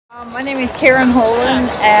My name is Karyn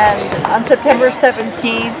Holen, and on September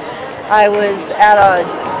 17th, I was at a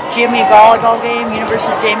GME volleyball game.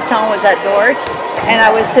 University of Jamestown was at Dordt, and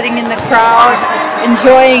I was sitting in the crowd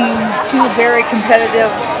enjoying two very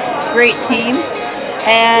competitive, great teams,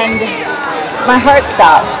 and my heart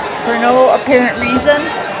stopped for no apparent reason.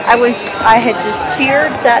 I had just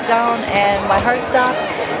cheered, sat down, and my heart stopped.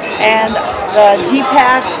 And the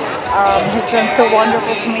GPAC has been so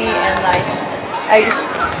wonderful to me, and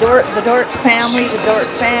the Dordt family, the Dordt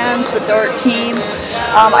fans, the Dordt team.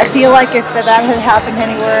 I feel like if that had happened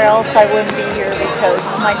anywhere else, I wouldn't be here because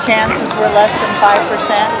my chances were less than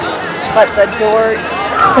 5%. But the Dordt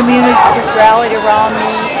community just rallied around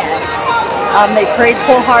me, and they prayed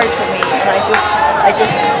so hard for me, and I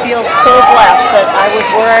just feel so blessed that I was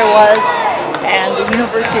where I was. And the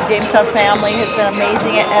University of Jamestown family has been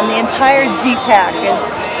amazing, and the entire GPAC has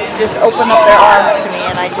just opened up their arms to me,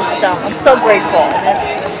 and I'm so grateful. And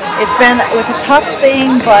it was a tough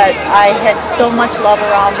thing, but I had so much love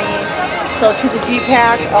around me. So to the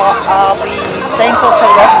GPAC, I'll be thankful for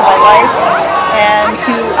the rest of my life, and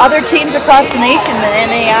to other teams across the nation, the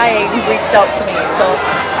NAIA, who reached out to me. So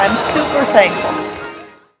I'm super thankful.